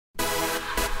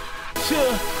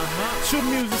Sure.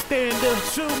 TrueMusik, stand up.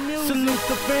 TrueMusik, salute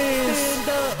the fans. Stand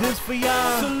up. This for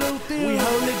y'all. Salute them. We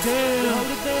hold it down.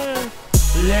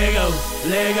 Lego,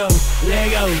 Lego,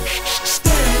 Lego.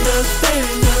 Stand up,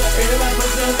 stand up. Everybody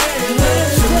put your hands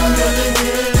up. TrueMusik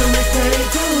here to make pain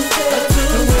Tuesday.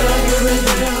 And when I give it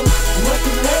down, what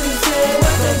the ladies say?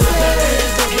 What they put their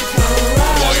hands up and come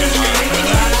right.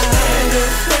 Stand up,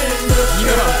 stand up.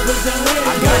 Everybody put your hands up.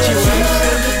 I got you,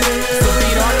 It's the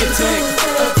beat architect.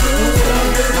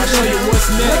 I'll show you what's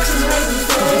next.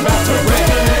 Cause I'm about to wreck.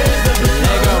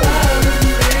 Lego.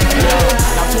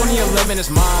 Now 2011 is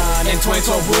mine, and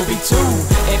 2012 will be too.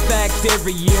 In fact,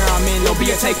 every year I'm in, there'll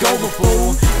be a takeover,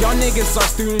 fool. Y'all niggas are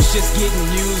students just getting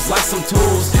used like some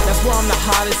tools. That's why I'm the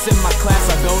hottest in my class,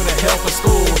 I go to hell for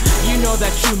school. You know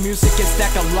that TrueMusik can stack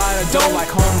a lot of dough like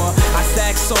Homer. I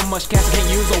stack so much cash I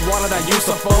can't use a wallet, I use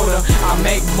a folder. I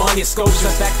make money at Scotia,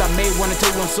 in fact I made one or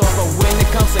two on sofa. When it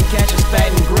comes to cash, it's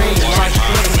fat and green, like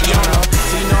Fiona.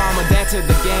 So you know I'm a dad to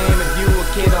the game, if you a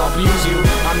kid I'll abuse you.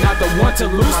 I'm not the one to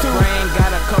lose to. My brain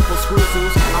got a couple screws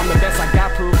loose. I'm the best, I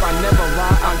got proof, I never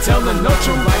lie, I'm telling no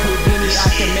truth. Like Houdini, I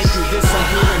can make you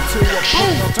disappear into a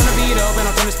boom. I'll turn the beat up and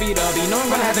I'll turn the speed up. You know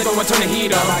I'm gonna have to go and turn the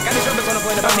heat up. I got these rubbers on the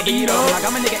plate about to eat up. Like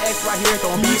I'm a nigga X right here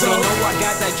throwing beats up. You know I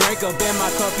got that drink up in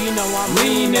my cup, you know I'm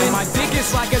leaning. My dick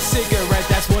is like a cigarette,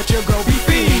 that's what your girl be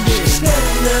feeding. Stand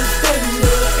up,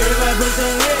 everybody put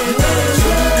your hands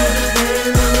up.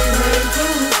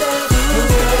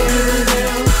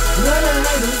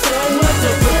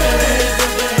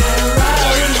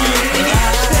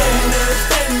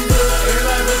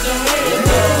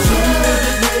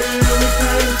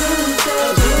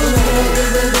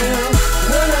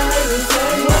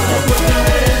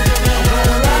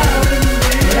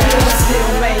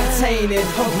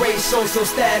 A great social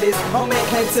status, a man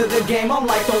came to the game, I'm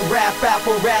like the rap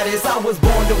apparatus. I was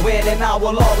born to win and I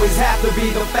will always have to be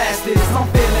the fastest. I'm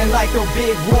feeling like the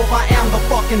big wolf, I am the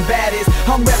fucking baddest.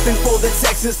 I'm repping for the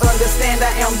Texas, understand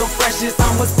I am the freshest.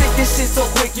 I'ma spit this shit so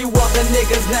quick you other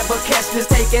niggas never catch this.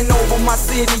 Taking over my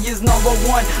city is #1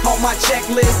 on my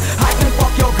checklist. I can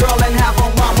fuck your girl and have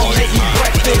her mama make you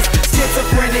breakfast.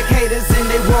 Schizophrenic haters in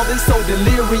their world is so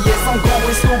delirious. I'm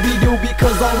going Scooby-Doo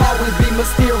because I'll always be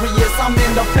mysterious. I'm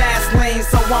in the fast lane,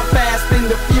 so I'm fast and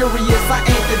the furious. I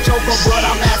ain't the Joker, but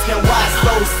I'm asking why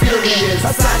so serious.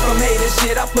 Aside from hating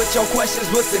shit, I put your questions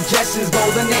with suggestions. Go,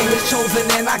 the name is chosen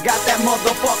and I got that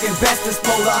motherfucking bestest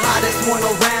flow, the hottest one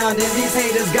around. And these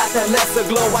haters got that lesser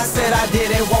glow. I said I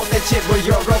didn't want that shit, but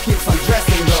your girl keeps on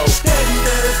dressing though. Stand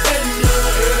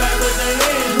up, everybody put their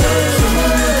hands up.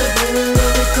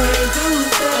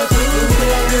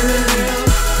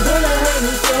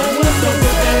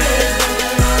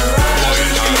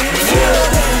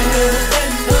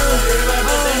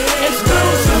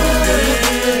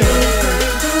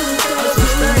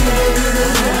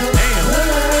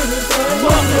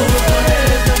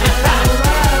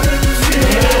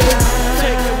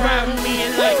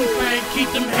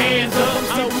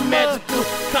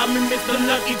 Mr.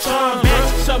 Lucky Charm,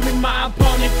 bitch. Show me my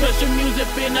opponent, cause your music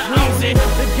been easy.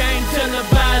 The game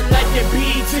televised like a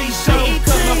BET show.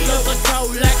 Cause my flows are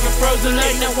cold like a frozen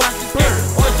lake. Now watch the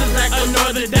tape, or just like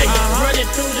another day. Running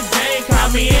through the game, call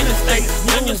me interstate.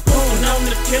 Youngest spoon on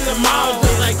to kill them all,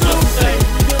 just like Luke say.